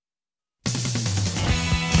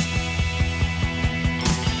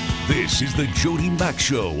This is the Jody Mac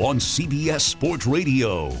Show on CBS Sports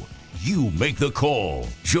Radio. You make the call.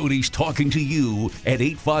 Jody's talking to you at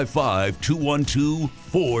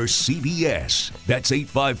 855-212-4CBS. That's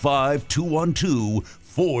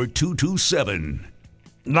 855-212-4227.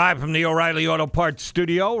 Live from the O'Reilly Auto Parts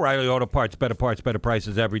studio. O'Reilly Auto Parts, better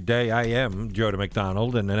prices every day. I am Jody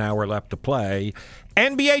McDonald, and an hour left to play.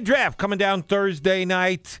 NBA draft coming down Thursday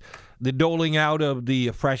night. The doling out of the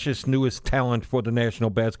freshest, newest talent for the National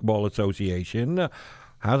Basketball Association.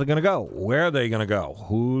 How's it going to go? Where are they going to go?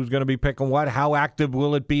 Who's going to be picking what? How active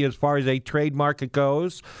will it be as far as a trade market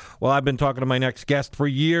goes? Well, I've been talking to my next guest for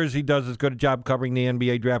years. He does as good a job covering the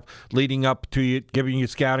NBA draft, leading up to it, giving you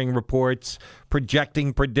scouting reports,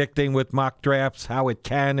 predicting with mock drafts how it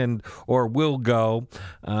can and or will go.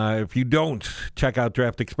 If you don't, check out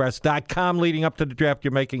DraftExpress.com. Leading up to the draft,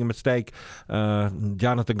 you're making a mistake.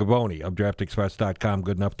 Jonathan Givony of DraftExpress.com,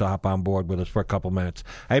 good enough to hop on board with us for a couple minutes.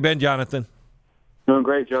 Hey, Ben, Jonathan. Doing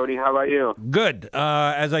great, Jody. How about you? Good.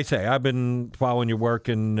 As I say, I've been following your work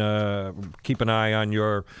and keep an eye on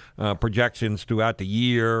your projections throughout the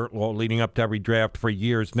year, leading up to every draft for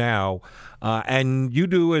years now. And you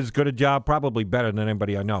do as good a job, probably better than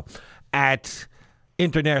anybody I know, at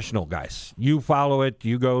international guys. You follow it.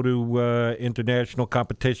 You go to international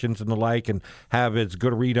competitions and the like and have as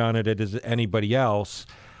good a read on it as anybody else.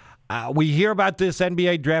 We hear about this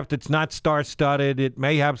NBA draft. It's not star-studded. It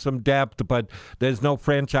may have some depth, but there's no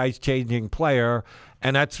franchise-changing player,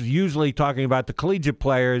 and that's usually talking about the collegiate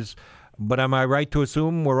players. But am I right to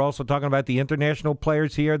assume we're also talking about the international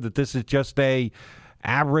players here, that this is just a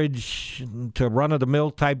average to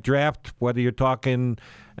run-of-the-mill type draft, whether you're talking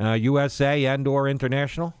USA and or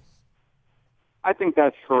international? I think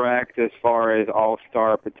that's correct as far as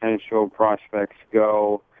all-star potential prospects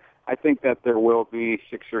go. I think that there will be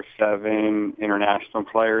 6 or 7 international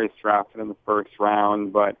players drafted in the first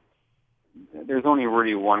round, but there's only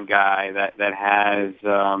really one guy that has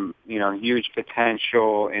huge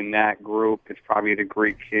potential in that group. It's probably the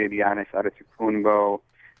Greek kid, Giannis Antetokounmpo.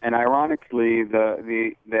 And ironically,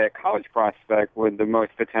 the college prospect with the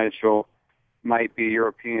most potential might be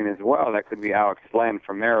European as well. That could be Alex Len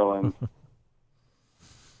from Maryland.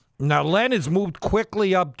 Now, Len has moved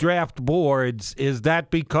quickly up draft boards. Is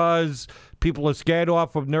that because people are scared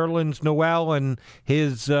off of Nerlens Noel and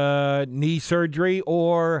his knee surgery,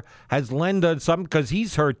 or has Len done something? Because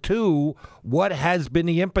he's hurt too. What has been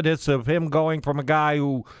the impetus of him going from a guy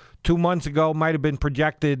who 2 months ago might have been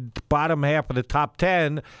projected bottom half of the top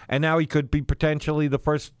 10, and now he could be potentially the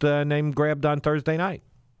first name grabbed on Thursday night?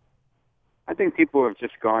 I think people have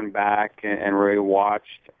just gone back and really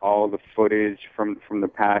watched all the footage from the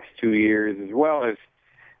past 2 years, as well as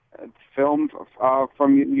film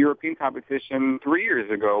from European competition 3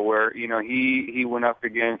 years ago, where he went up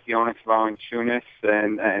against Jonas Valanciunas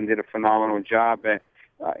and did a phenomenal job. And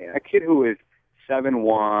a kid who is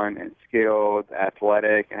 7'1" and skilled,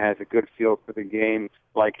 athletic, and has a good feel for the game,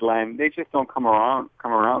 like Len, they just don't come around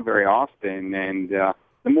very often. And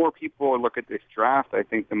the more people look at this draft, I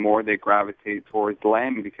think the more they gravitate towards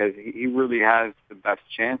Len, because he really has the best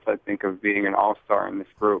chance, I think, of being an all-star in this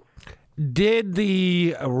group. Did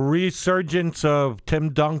the resurgence of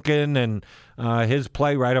Tim Duncan and his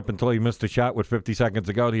play right up until he missed a shot with 50 seconds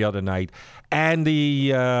to go the other night, and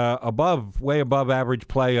the way above average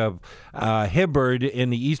play of Hibbard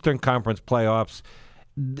in the Eastern Conference playoffs,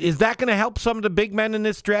 is that going to help some of the big men in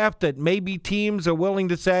this draft, that maybe teams are willing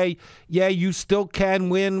to say, yeah, you still can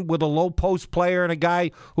win with a low-post player and a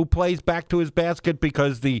guy who plays back to his basket?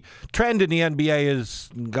 Because the trend in the NBA has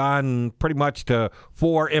gone pretty much to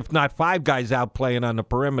 4, if not 5 guys out playing on the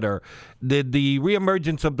perimeter. Did the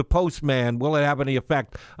reemergence of the postman, will it have any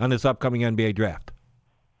effect on this upcoming NBA draft?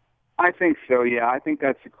 I think so, yeah. I think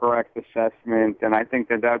that's a correct assessment, and I think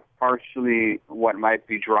that that's partially what might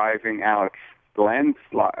be driving Alex Len's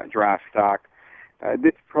draft stock.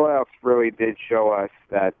 This playoffs really did show us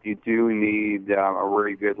that you do need a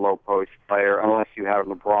really good low post player, unless you have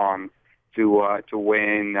LeBron to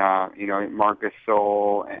win. Marc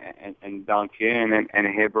Gasol and Duncan and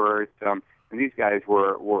Hibbert. And these guys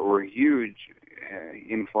were huge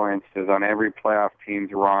influences on every playoff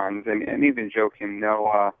team's runs, and even Joakim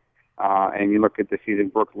Noah. And you look at the season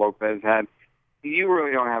Brook Lopez had. You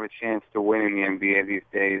really don't have a chance to win in the NBA these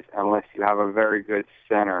days unless you have a very good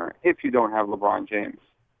center, if you don't have LeBron James.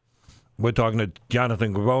 We're talking to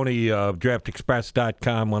Jonathan Givony of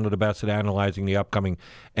DraftExpress.com, one of the best at analyzing the upcoming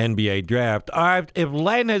NBA draft. All right, if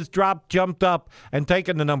Len has jumped up and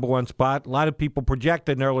taken the number one spot, a lot of people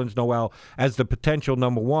projected Nerlens Noel as the potential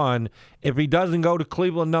number one. If he doesn't go to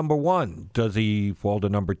Cleveland number one, does he fall to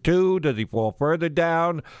number two? Does he fall further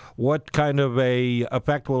down? What kind of a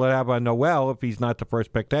effect will it have on Noel if he's not the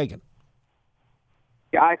first pick taken?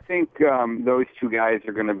 Yeah, I think those two guys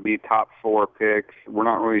are going to be top four picks. We're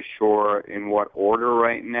not really sure in what order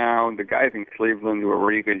right now. The guys in Cleveland do a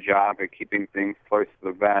really good job at keeping things close to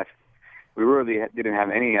the vest. We really didn't have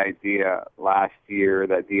any idea last year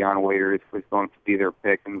that Dion Waiters was going to be their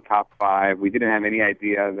pick in the top five. We didn't have any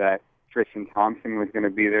idea that Tristan Thompson was going to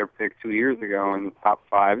be their pick 2 years ago in the top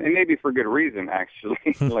five, and maybe for good reason, actually,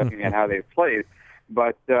 looking at how they've played.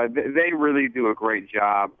 But they really do a great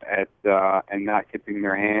job at not tipping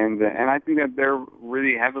their hands, and I think that they're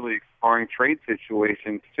really heavily exploring trade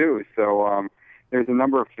situations too. So there's a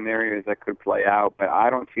number of scenarios that could play out, but I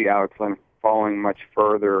don't see Alex Len falling much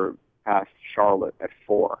further past Charlotte at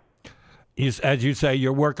 4. As you say,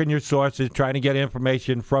 you're working your sources, trying to get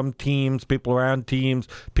information from teams, people around teams,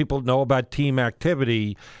 people know about team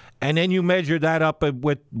activity. And then you measure that up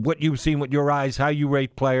with what you've seen with your eyes, how you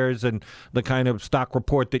rate players, and the kind of stock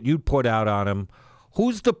report that you put out on them.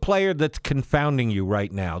 Who's the player that's confounding you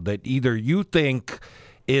right now that either you think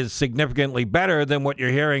is significantly better than what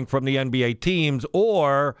you're hearing from the NBA teams,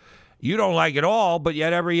 or you don't like it all, but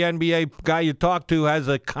yet every NBA guy you talk to has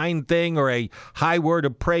a kind thing or a high word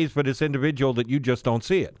of praise for this individual that you just don't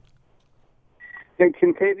see it? And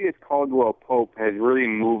Kentavious Caldwell-Pope has really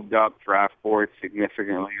moved up draft boards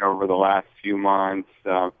significantly over the last few months.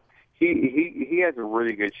 He has a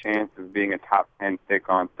really good chance of being a top 10 pick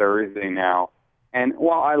on Thursday now. And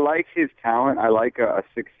while I like his talent, I like a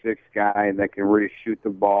 6'6" guy that can really shoot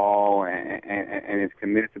the ball and is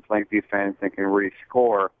committed to playing defense and can really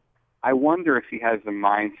score. I wonder if he has the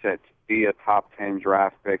mindset to be a top 10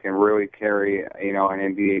 draft pick and really carry, an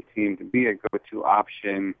NBA team to be a go-to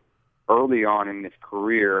option early on in his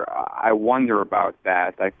career. I wonder about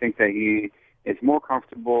that. I think that he is more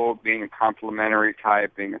comfortable being a complementary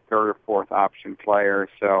type, being a third or fourth option player.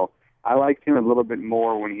 So I liked him a little bit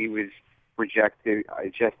more when he was projected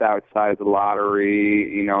just outside the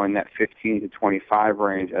lottery, in that 15 to 25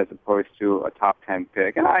 range as opposed to a top 10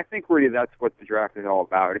 pick. And I think really that's what the draft is all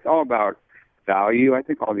about. It's all about value. I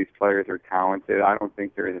think all these players are talented. I don't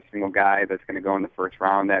think there is a single guy that's going to go in the first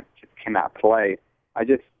round that just cannot play.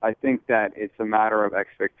 I think that it's a matter of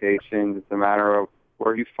expectations. It's a matter of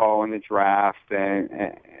where you fall in the draft and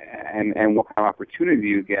what kind of opportunity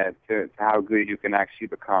you get to how good you can actually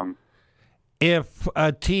become. If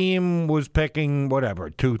a team was picking,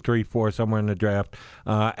 2, 3, 4, somewhere in the draft,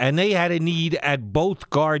 and they had a need at both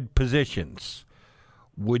guard positions,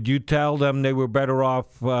 would you tell them they were better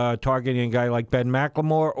off targeting a guy like Ben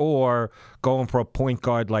McLemore or going for a point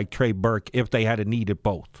guard like Trey Burke if they had a need at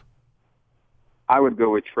both? I would go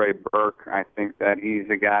with Trey Burke. I think that he's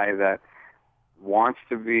a guy that wants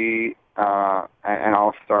to be an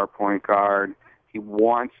all-star point guard. He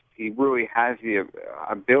really has the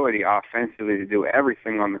ability offensively to do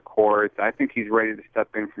everything on the court. I think he's ready to step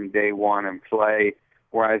in from day one and play.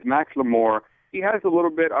 Whereas McLemore, he has a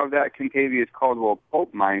little bit of that Kentavious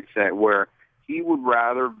Caldwell-Pope mindset where he would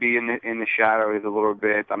rather be in the shadows a little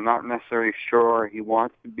bit. I'm not necessarily sure he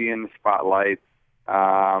wants to be in the spotlight.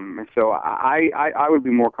 So I would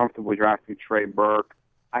be more comfortable drafting Trey Burke.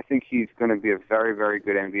 I think he's going to be a very, very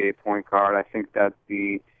good NBA point guard. I think that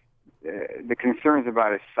the concerns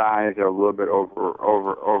about his size are a little bit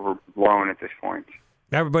overblown at this point.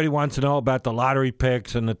 Everybody wants to know about the lottery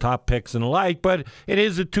picks and the top picks and the like, but it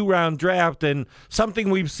is a 2-round draft, and something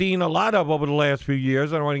we've seen a lot of over the last few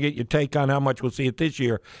years, I don't want to get your take on how much we'll see it this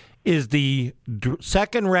year, is the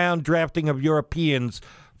second-round drafting of Europeans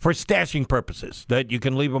for stashing purposes, that you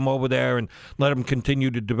can leave them over there and let them continue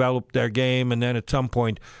to develop their game and then at some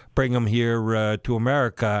point bring them here to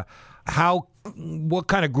America. What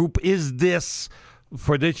kind of group is this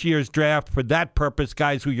for this year's draft for that purpose,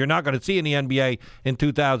 guys who you're not going to see in the NBA in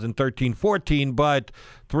 2013-14, but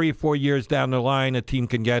 3 or 4 years down the line, a team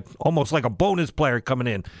can get almost like a bonus player coming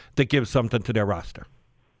in that gives something to their roster?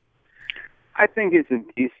 I think it's a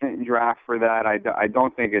decent draft for that. I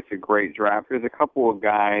don't think it's a great draft. There's a couple of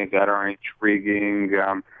guys that are intriguing.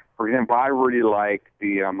 For example, I really like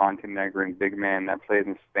the Montenegrin big man that plays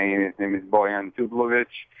in Spain. His name is Bojan Dublovic.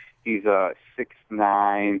 He's a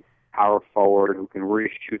 6'9", power forward who can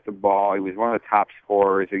really shoot the ball. He was one of the top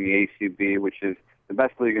scorers in the ACB, which is the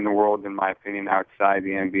best league in the world, in my opinion, outside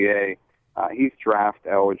the NBA. He's draft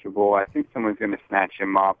eligible. I think someone's going to snatch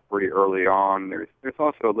him up pretty early on. There's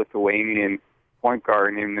also a Lithuanian point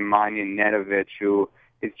guard named Nemanja Nedovic who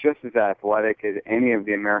is just as athletic as any of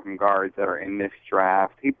the American guards that are in this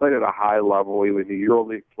draft. He played at a high level. He was a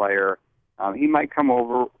EuroLeague player. He might come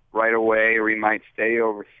over right away, or he might stay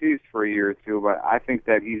overseas for a year or two, but I think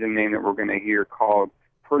that he's a name that we're going to hear called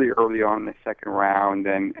pretty early on in the second round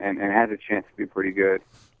and has a chance to be pretty good.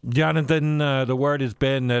 Jonathan, the word has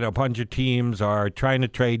been that a bunch of teams are trying to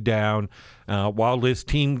trade down. While this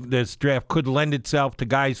draft could lend itself to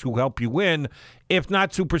guys who help you win, if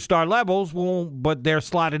not superstar levels, but they're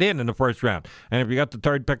slotted in the first round. And if you got the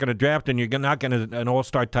third pick of the draft and you're not getting an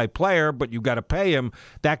all-star type player, but you've got to pay him,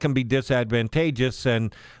 that can be disadvantageous.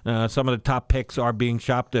 And some of the top picks are being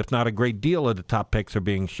shopped, if not a great deal of the top picks are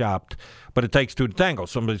being shopped. But it takes two to tango.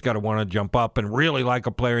 Somebody's got to want to jump up and really like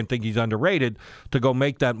a player and think he's underrated to go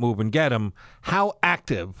make that move and get him. How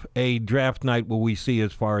active a draft night will we see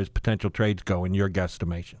as far as potential trades go in your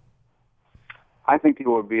guesstimation? I think it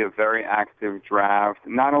will be a very active draft,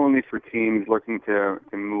 not only for teams looking to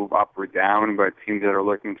move up or down, but teams that are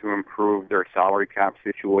looking to improve their salary cap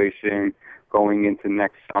situation going into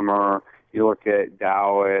next summer. You look at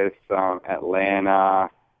Dallas, Atlanta,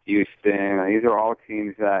 Houston. These are all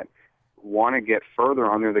teams that want to get further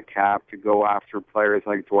under the cap to go after players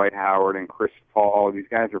like Dwight Howard and Chris Paul. These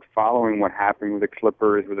guys are following what happened with the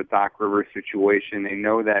Clippers with the Doc Rivers situation. They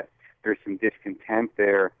know that there's some discontent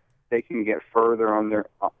there. They can get further under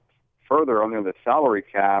the salary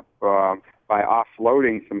cap by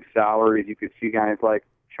offloading some salaries. You could see guys like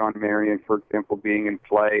Sean Marion, for example, being in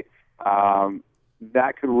play.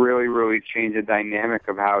 That could really, really change the dynamic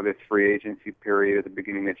of how this free agency period at the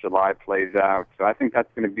beginning of July plays out. So I think that's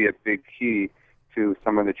going to be a big key to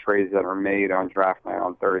some of the trades that are made on draft night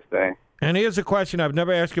on Thursday. And here's a question I've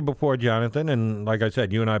never asked you before, Jonathan, and like I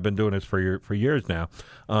said, you and I have been doing this for years now.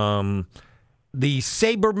 The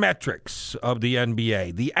sabermetrics of the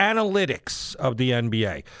NBA, the analytics of the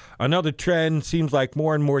NBA. Another trend seems like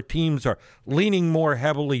more and more teams are leaning more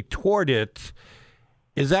heavily toward it.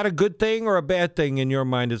 Is that a good thing or a bad thing in your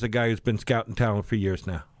mind as a guy who's been scouting talent for years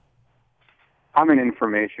now? I'm an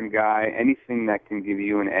information guy. Anything that can give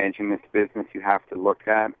you an edge in this business, you have to look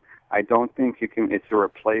at. I don't think it's a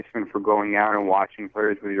replacement for going out and watching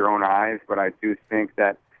players with your own eyes, but I do think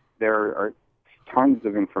that there are tons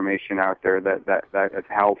of information out there that is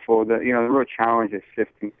helpful. The real challenge is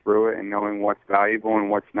sifting through it and knowing what's valuable and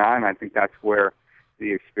what's not, and I think that's where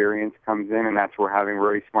the experience comes in, and that's where having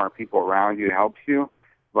really smart people around you helps you.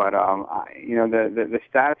 But, the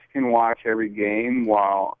stats can watch every game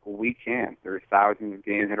while we can't. There's thousands of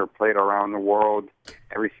games that are played around the world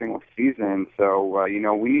every single season. So,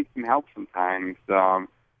 we need some help sometimes.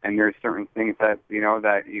 And there's certain things that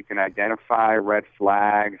you can identify, red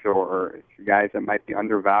flags or guys that might be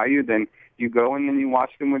undervalued. Then you go and then you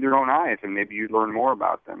watch them with your own eyes and maybe you learn more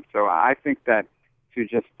about them. So I think that to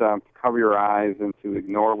just cover your eyes and to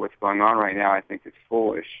ignore what's going on right now, I think it's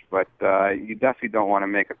foolish. But you definitely don't want to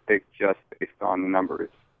make a pick just based on the numbers.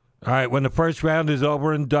 All right, when the first round is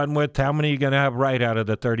over and done with, how many are you going to have right out of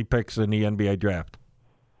the 30 picks in the NBA draft?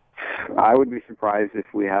 I would be surprised if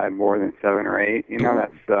we had more than 7 or 8.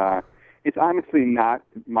 That's it's honestly not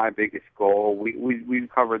my biggest goal. We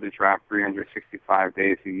cover the draft 365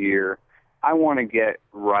 days a year. I want to get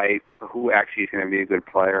right who actually is going to be a good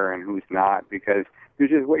player and who's not, because there's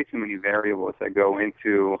just way too many variables that go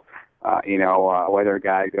into, whether a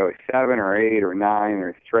guy goes 7 or 8 or 9.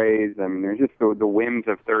 There's trades. I mean, there's just the whims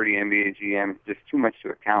of 30 NBA GMs. Just too much to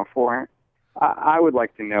account for. I would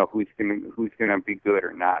like to know who's going to be good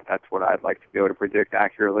or not. That's what I'd like to be able to predict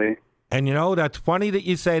accurately. And that's funny that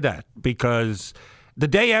you say that, because the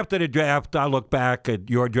day after the draft, I look back at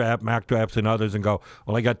your draft, mock drafts, and others and go,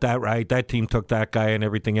 well, I got that right. That team took that guy and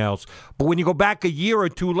everything else. But when you go back a year or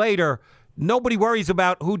two later, nobody worries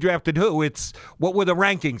about who drafted who. It's what were the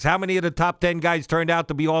rankings, how many of the top 10 guys turned out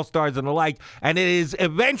to be all-stars and the like, and it is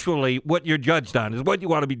eventually what you're judged on, is what you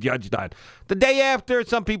want to be judged on. The day after,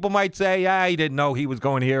 some people might say, he didn't know he was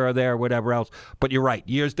going here or there or whatever else, but you're right.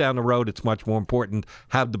 Years down the road, it's much more important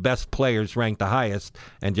have the best players ranked the highest,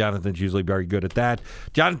 and Jonathan's usually very good at that.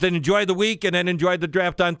 Jonathan, enjoy the week and then enjoy the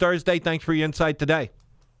draft on Thursday. Thanks for your insight today.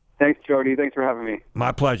 Thanks, Jody. Thanks for having me.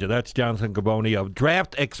 My pleasure. That's Jonathan Givony of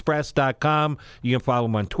DraftExpress.com. You can follow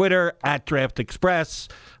him on Twitter at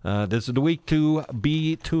DraftExpress. This is the week to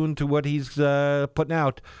be tuned to what he's putting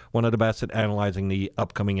out. One of the best at analyzing the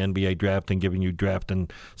upcoming NBA draft and giving you draft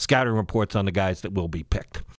and scouting reports on the guys that will be picked.